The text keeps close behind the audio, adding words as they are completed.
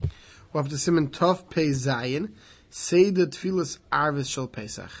We're up to Siman Tov Pei Zayin. Seder Tfilas Arvis Shel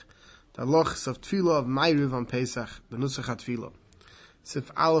Pesach. The halachas of Tfilah of Ma'ariv on Pesach. The Nusach HaTfilah.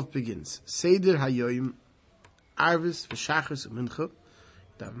 Sif Aleph begins. Seder Hayoyim Arvis v'Shachris Mincha.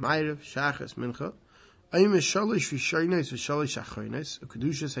 The Ma'ariv Shachris Mincha. Ayim Shalish Rishonos v'Shalish Achronos.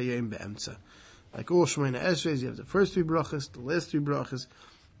 Ukedushas Hayoyim Be'emtza. Like all Shemona Esrei, you have the first three brachas, the last three brachas,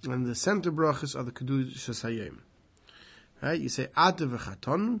 and the center brachas are the Kedushas Hayoyim. Right? You say Ata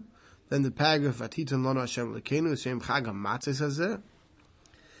v'Chatonu. Then the paragraph Atitan Lano Hashem Lekenu Shem Chag HaMatzos Hazeh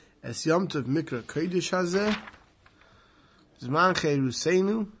Es Yom Tov Mikra Kodesh Hazeh Zman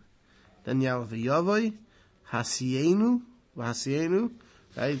Cheruseinu then Yal V'Yavoy Hasienu V'Hasienu.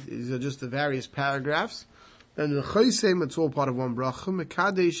 Right? These are just the various paragraphs. Then the Chosem, it's all part of one bracha.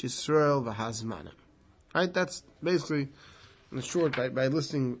 Mekadesh Yisrael V'Hazmanim. Right? That's basically, in short, by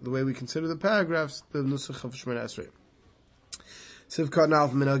listing the way we consider the paragraphs, the Nusach of Shemona Esrei. Sivkat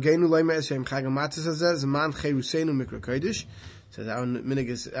Nalf Minagenu Leima Eshem Chag HaMatzos Hazeh Zman Cheruseinu Mikra Kodesh. Says our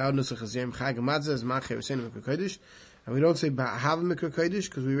Nusach is Yom Chag HaMatzos Zman Cheruseinu Mikra Kodesh. And we don't say Ba'ahava Mikra Kodesh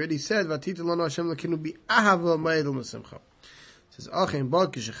because we already said Vatita Lano Hashem Lekenu Bi'ahava Ma'edel Mesimcha. Says Achem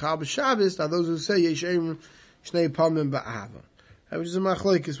Bad Kishachal B'Shabbos. Now those who say Yeshem Shnei Palmim Ba'ahava, which is a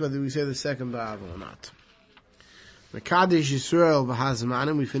machlokes whether we say the second Ba'ahava or not. Mekadesh Yisrael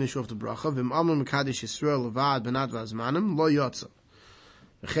V'Hazmanim. We finish off the bracha. V'im Amar Mekadesh Yisrael Levad Benat V'Hazmanim Lo Yotza.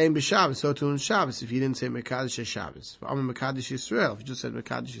 V'chein b'Shabbos, so too in Shabbos, if you didn't say Mekadesh Shabbos. V'amar Mekadesh Yisrael, if you just said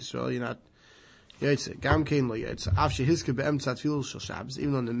Mekadesh Yisrael, you're not Yotze. Gam kein lo Yotze. Af shehiska be'emtzat tefillah shel Shabbos,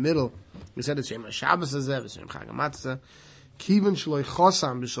 even in the middle, we said it's Shem Shabbos hazeh, v'Shem Chag HaMatzos, kiven shloi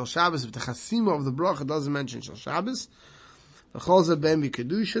chosam b'shel Shabbos, if the chasima of the bracha doesn't mention shel Shabbos, v'chol zeh ben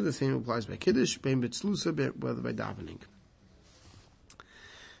b'kedusha, the same applies by Kiddush, ben b'tzlusa, whether by davening.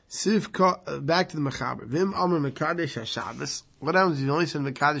 Back to the Mechaber. Vim Amar Mekadesh HaShabbos. What happens if you only said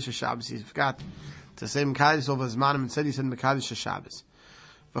Mekadesh HaShabbos? He forgot to say Mekadesh over Zmanim and said he said Mekadesh HaShabbos.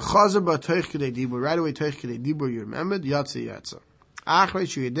 V'chazer ba'toich k'dei dibur. Right away, toich k'dei dibur, you remembered. Yatsa yatsa. Achrei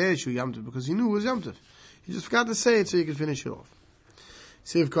shu yedei shu yamtiv. Because he knew it was yamtiv. He just forgot to say it so you could finish it off.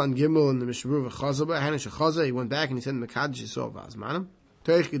 Sivkan Gimel in the Mishabur v'chazer ba'hainish HaChazer. He went back and he said Mekadesh HaShabbos Zmanim.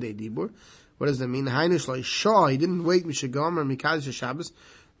 Toich k'dei dibur. What does that mean? Hainish like Shah. He didn't wait Mishagomer and Mekadesh HaShabbos.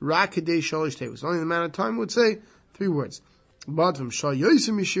 Rakadei Shalish Tevus. Only the amount of time would say 3 words. But from Shah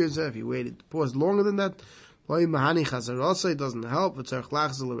Yosim Yishir, if he waited, paused longer than that, Loi Mahani Chazarasa, it doesn't help. V'tzarech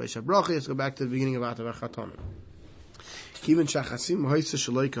lachzor l'reisha bracha. Let's go back to the beginning of Atav HaChatonu. Even Shachasim Hoysa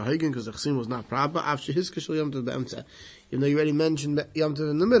Shaloi Kahaygen, because the Chasim was not proper. After Hiska Shal Yom Tov Be'emtza. Even though you already mentioned Yom Tov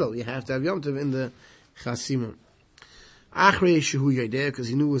in the middle, you have to have Yom Tov in the Chasim. Achrei Shehu Yodea, because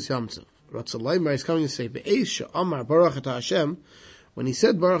he knew it was Yom Tov. Ratzalai is coming to say, Be'ez She'amar Baruch Ata Hashem. When he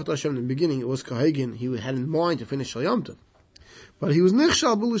said Baruch Hashem in the beginning, it was Kahagin, he had in mind to finish Shal Yom Tov. But he was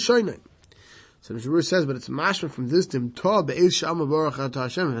Nichshal B'Lashaynai. So the Mishabur says, but it's mashma from this Dim Tov Be'ez Shama Baruch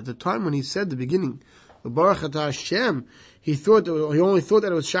Hashem. At the time when he said the beginning, the Baruch Hashem, he only thought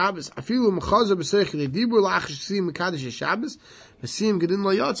that it was Shabbos. Afilu Mechazer B'Seichel Dibur La'ach Sh'sim Mekadesh Shabbos. V'Sim Gedin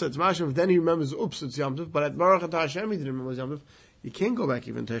Lo Yotza. It's mashma if then he remembers, oops, it's Yom Tov. But at Baruch Hashem he didn't remember it was Yom Tov. You can't go back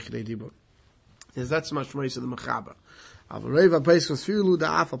even to Echidei Dibur. Because that's much more to the Mechaber. But Rav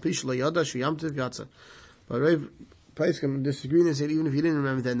Paiskim disagree and said even if you didn't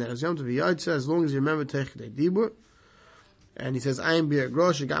remember that was Yom Tov Yotza, as long as you remember Techidei Dibur. And he says, I am Bir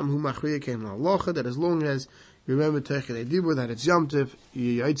Grosh, Gam Hu Machriya Ken La'alocha, that as long as you remember Techidei Dibur, that it's Yom Tov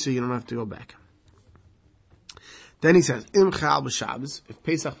Yotza, you don't have to go back. Then he says, Im Chal B'Shabbos, if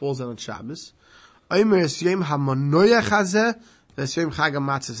Pesach falls on Shabbos, Omer Es Yom HaMonoyach Hazeh, Es Yom Chag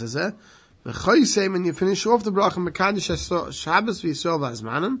HaMatzos Hazeh, and you finish off the bracha Mekadesh Shabbos v'Yisrael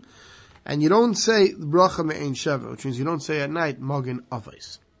v'Hazmanim, and you don't say the bracha me'ein sheva, which means you don't say at night Magen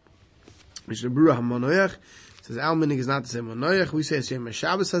Avos. Which the Bruach HaMonoyach says our minig is not to say Monoyach. We say Shem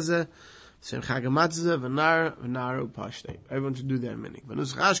Shabbos Hazeh, Shem Chag HaMatzos V'nar Upashtei. Everyone should do their minig. But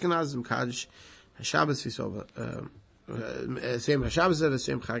Nusach Ashkenaz Mekadesh Shabbos v'Yisrael Shem Shabbos Hazeh,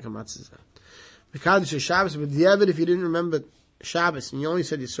 Shem Chag HaMatzos. Mekadesh Shabbos, but the if you didn't remember Shabbos, and you only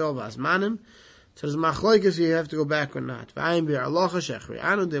said Yisrael v'Hazmanim, so there's machlokes you have to go back or not. V'ayim bir alocha shechri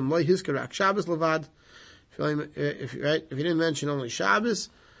anu dem loy hiskarak Shabbos levad. If you didn't mention only Shabbos,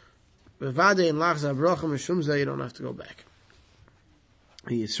 v'vadei in lachza bracha mishum zeh, you don't have to go back.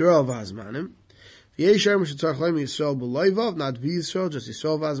 Yisrael v'Hazmanim. V'yesher mishitzarch loy Yisrael b'loyvav, not v'Yisrael, just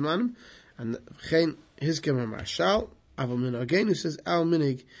Yisrael v'Hazmanim. And v'chein hiskem ha'marshal, aval min agenu says al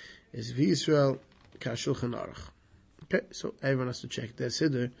minig is v'Yisrael k'ashulchan aruch. Okay, so everyone has to check their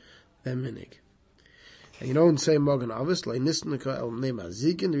siddur, their minig. And you don't say Magen Avos, like Nisnika el name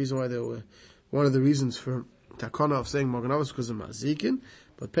Mazikin. The reason why one of the reasons for Takana of saying Magen Avos because of Mazikin,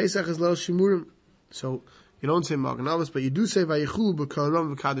 But Pesach is Leil Shimurim. So, you don't say Magen Avos, but you do say Vayichulu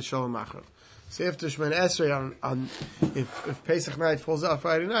b'Koram v'Kadosh Shalom Achrav. So after Shemini Esrei if Pesach night falls out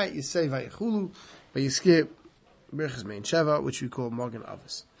Friday night, you say Vayichulu, but you skip Birchas Mein Sheva, which we call Magen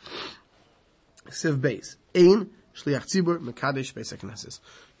Avos. Siv Beis. Ein Shliach Tzibur Mekadesh Pesach Knesses.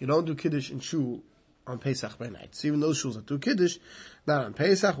 You don't do Kiddush in Shul on Pesach by night. So even those shuls that do Kiddush, not on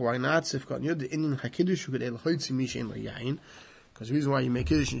Pesach, why not? Sif Kat Yud, the Inyan HaKiddush, who could El Hoitzi Misha Ein Yain. Because the reason why you make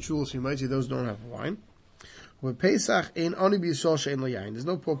Kiddush in Shul, so you might say those don't have wine. With Pesach, Ein Oni B'Yisrael She'en Yain. There's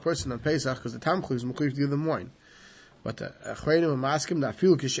no poor person on Pesach, because the Tamchu is Mekhuv to give them wine. But the Achreinim and Maskim, that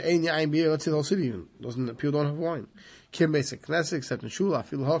feel Kishe'en Yain B'Yer, let's say the whole city even. Doesn't, people don't have wine. Kim Pesach Knesset, except in Shul, I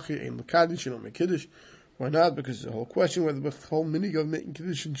feel Hachi, Ein L'Kadish, you don't make Kiddush. Why not? Because the whole question whether the whole minig of making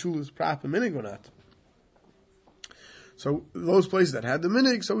Kiddush in Shul is proper minig or not. So those places that had the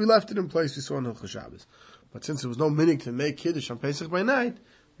minig, so we left it in place we saw in Hilchos Shabbos. But since there was no minig to make Kiddush on Pesach by night,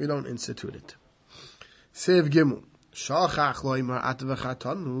 we don't institute it. Sev Gimel. Shachach loimar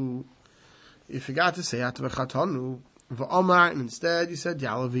atavachatanu. You forgot to say atavachatanu. V'omar, and instead you said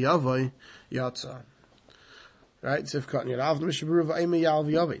Yalav Yavoy Yatsa. Right? Sev Katan Yalav Mishabur V'ayme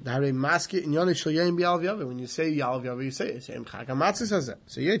Yalav Yavoy. Dare Maske in Yonich Shal Yayim Yalav Yavoy. When you say Yalav Yavoy, you say it. Say Chag HaMatzah says that.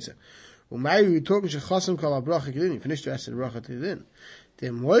 Say Yetza. Umayri, we talking Shechasam Kol HaBracha Kedin. You finished the rest of the Bracha Kedin.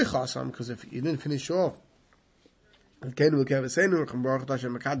 Dem Loy Chasam, because if you didn't finish off, even if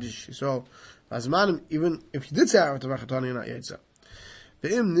you did say Atavachatanu, you're not Yetza.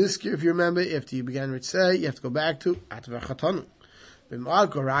 V'im Niskir, if you remember, after you began with say, you have to go back to Atavachatanu. V'im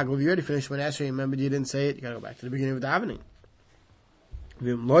Alko Ragel, if you already finished when Esrei, you remember you didn't say it, you gotta go back to the beginning of the davening.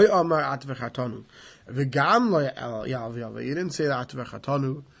 V'im Loy Amar Atavachatanu. V'gam Loy Yalav Yavav, you didn't say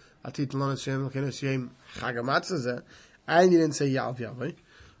Atavachatanu, Atit Lon Hashem, L'kenes Yem Chag HaMatzah, and you didn't say Yalav Yavav.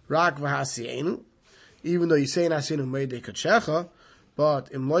 Rak V'hasienu, even though you say Nasinu Meidei Katshecha,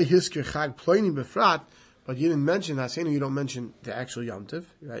 but in Loi Hiskir Chag Ploini Befrat, but you didn't mention Hasinu, you don't mention the actual Yom Tov,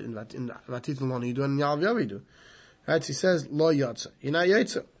 right? In Vatit Lon, you do, and in Yalav Yavav you do. Right? So he says, Lo Yotza. You're not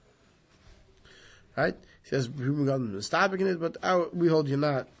Yotza. Right? He says, people got them stopping it, but we hold you're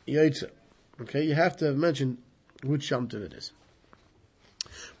not Yotza. Okay? You have to have mentioned which Yom Tov it is.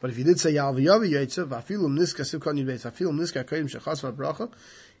 But if you did say Yalav Yavav Yotza, Vafilum Niska Sivkon Yudbeis, Vafilum Niska Kodim Shechas V'Bracha,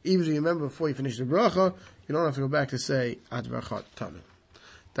 even if you remember before you finish the bracha, you don't have to go back to say Atavachatanu.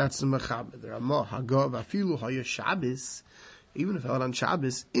 That's the Mechaber. The Ramah Hagav Afilu Haya Shabbos, even if held on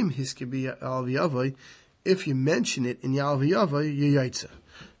Shabbos, Im Hiskibi Yalav Yavoy, if you mention it in Yalav Yavoy, you Yaitza.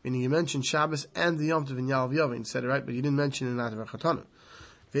 Meaning you mentioned Shabbos and the Yom Tov in Yalav Yavoy, and said it right, but you didn't mention it in Atavachatanu.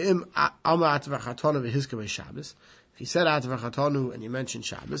 Ve'im Ama Atavachatanu V'Hiskibi Shabbos. If you said Atavachatanu and you mentioned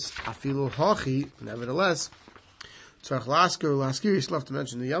Shabbos, Afilu Hachi, nevertheless, Tzarech Laskir, you still have to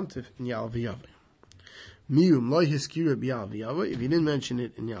mention the Yom Tov in Yalav Yavoy. Miyum Loi Hiskira B'Yalav Yavoy. If you didn't mention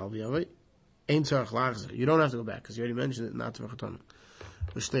it in Yalav Yavoy, Ein Tzarech Lachzer. You don't have to go back because you already mentioned it in Atavachatanu.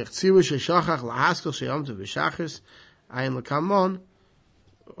 V'shtech Tzivur Sheshachach Lahaskel Sheyom Tov V'Shachris Ayin L'Kamon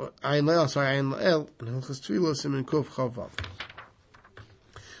Ayin L'El and Hilchos Tefillah Siman Kuf Chav Vav.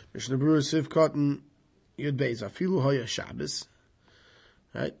 Mishnah Berurah Siv Katan Yud Beis Afilu Hoya Shabbos.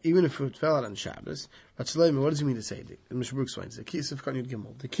 Right? Even if it fell out on Shabbos, but Shleim, what does he mean to say? The Mishnah Berurah explains the key is Siv Katan Yud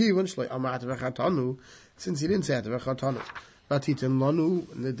Gimel. The key when Shleim Amar Atavachatanu, since he didn't say Atavachatanu, Vatitim Lanu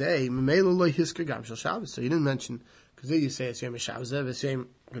in the day Memelo Lo Hisker Gam Shel Shabbos. So you didn't mention because there you say it's Yom Shabbos, the same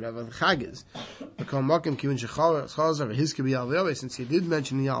whatever the Chag is. Because Makim Kivin Shechazar Hisker B'Yalav Yavoy, since he did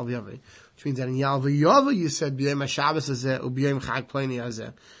mention Yalav Yavoy, which means that in Yalav Yavoy you said B'Yom Shabbos Hazeh or B'Yom Chag Pleni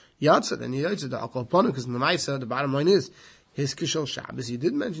Hazeh. Yatsa, then you Yatsa the Alkol Ponu, because in the Maisa the bottom line is Hisker Shel Shabbos. You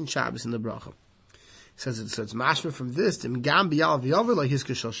did mention Shabbos in the bracha. He says it's mashma from this. Gam B'Yalav Yavoy like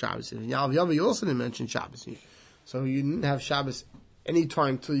Hisker Shel Shabbos. In Yalav Yavoy you also didn't mention Shabbos. So you didn't have Shabbos any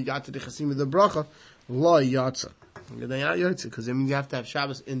time till you got to the Chasim of the bracha. Lo Yatsa. Because it means you have to have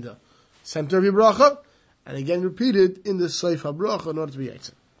Shabbos in the center of your bracha, and again repeated in the Seif HaBracha in order to be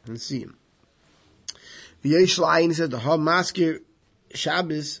Yatsa. And see him. V'yesh L'Ayin, he says, the Ha Maskir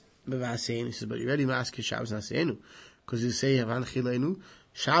Shabbos B'Vaseinu. He says, but you already Maskir Shabbos Naseinu. Because you say, Havan Chilenu,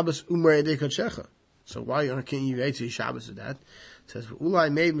 Shabbos Umar Yedei Kadshecha. So why can't you Yatsa Shabbos with that? It says, Ulai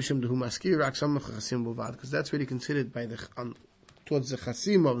made Mishum Dehu Maskir Rak Samach Chasim Bovad. Because that's really considered by towards the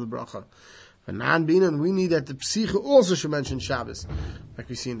Chasim of the bracha. For non-binan, we need that the Psicha also should mention Shabbos, like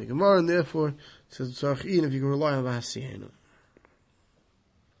we see in the Gemara, and therefore, it says, Tzarech if you can rely on Vahasiyenu.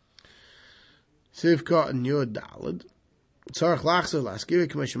 Sivka and Yod Dalad. Tzarech Lachzer, Laskir,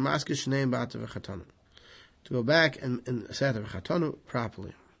 Commission Maskir, Shneim Bata V'Chatanu. To go back and say V'Chatanu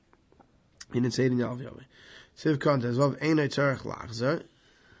properly. He didn't say it in Yalav Yavoy. Sivka and Tezvav, Einay Tzarech Lachzer.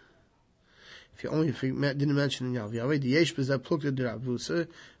 If if you didn't mention in Yalav Yaveh, the Yesh Bezeh Plukta Deravusa,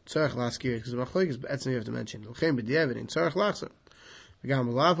 Tzarech Laskir, because the Machlokes, but you have to mention. L'chein b'diavad in Tzarech Lachsa. V'gam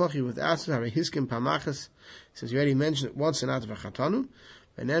b'lavach, you with Asr, Harei Hiskim Pamachas, since you already mentioned it once in Atav HaChatanu,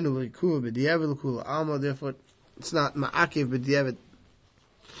 and then L'kula b'diavad, L'kula Alma, therefore, it's not Ma'akev b'diavad.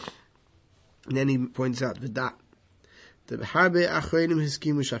 And then he points out, V'dat. The B'harbe Achreinim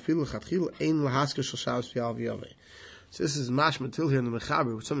Hiskimu Shafilu Chatchil, Ein L'hasker Shal Shabbos Yalav Yaveh. So this is mashmatil here in the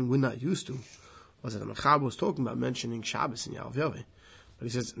Mechaber, which something we're not used to. Was that the Mechaber was talking about mentioning Shabbos in Yalav Yaveh. But he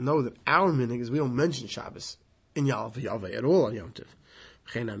says, no, that our minig is we don't mention Shabbos in Yalav Yaveh at all on Yom Tov.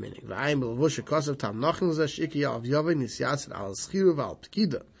 V'chein ha-minig. V'ayim b'levusha kosav tam nachin zeh shiki Yalav Yaveh nisyatzet al schiru v'al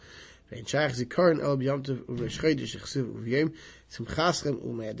p'kida. V'ein shayach zikaron el b'yom Tov u'resh chodesh yechsiv u'v'yem simchaschem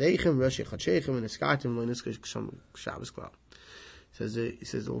u'me'adechem v'resh yechachechem v'neskartem lo niskash Shabbos klal. He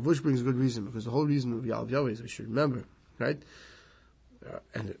says the Levush brings a good reason, because the whole reason of Yalav Yaveh is we should remember, right?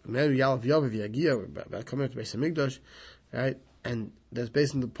 And maybe Yalav Yaveh V'yagia, coming up to Beis HaMikdash, right? And that's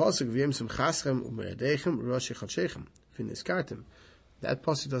based on the pasuk of Yem Simchaschem U'Me'adechem Rosh Yechachechem V'Niskartem. That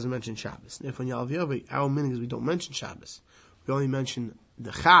pasuk doesn't mention Shabbos. And if on Yalav Yaveh, our meaning is we don't mention Shabbos. We only mention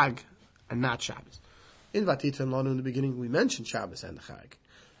the Chag and not Shabbos. In Vatita and Lanu in the beginning, we mention Shabbos and the Chag.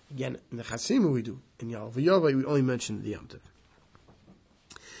 Again, in the Chasima we do. In Yalav Yaveh, we only mention the Yom Tov.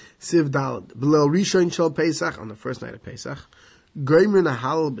 Siv Dalad, Belel Rishon Shel Pesach, on the first night of Pesach. Greimer na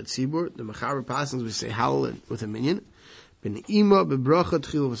Halal Betzibur, the Mechaber passings, we say Halal with a minion. Ben Ima bebracha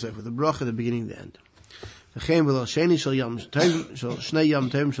tchil v'sef, with the bracha at the beginning and the end. V'chein Belel Sheni Shel Yom Tov, Shel Shnei Yom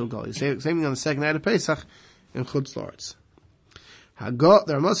Tov Shel Gal. Same thing on the second night of Pesach in Chutz La'aretz. Hagot,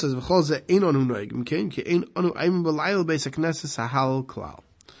 the Rama says, V'chol ze ein anu noeg, m'kein ki ein anu ayim b'layil beis HaKnesses ha'halal klal.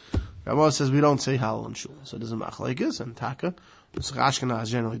 Rama says we don't say Halal in Shul, so it doesn't machlekes and Taka. Nusach Ashkenaz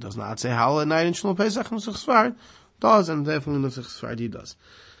generally does not say Halal at night in Shul Pesach. Nusach Sfard does, and definitely Nusach Sfardi does.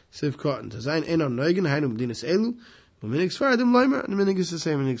 Siv Cotton, to sein ein anu noigen, hainu b'dinas elu, Minig Sfardim Leimer, and the Minig is the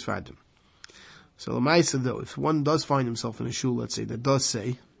same Minig Sfardim. So Lamaisa though, if one does find himself in a shul, let's say, that does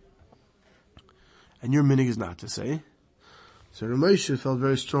say, and your Minig is not to say, so Ramosha felt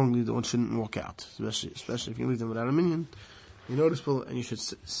very strongly that one shouldn't walk out, especially if you leave them without a minion. You're noticeable, and you should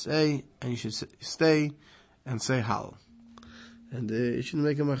say, and you should stay, and say Halal. And you shouldn't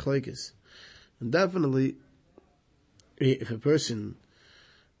make a machlekes. And definitely, if a person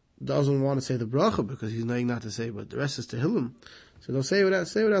doesn't want to say the bracha because he's knowing not to say, but the rest is Tehillim, so they'll say without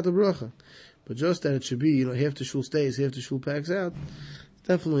the bracha. But just that it should be, half the shul stays, half the shul packs out, it's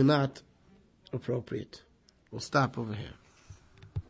definitely not appropriate. We'll stop over here.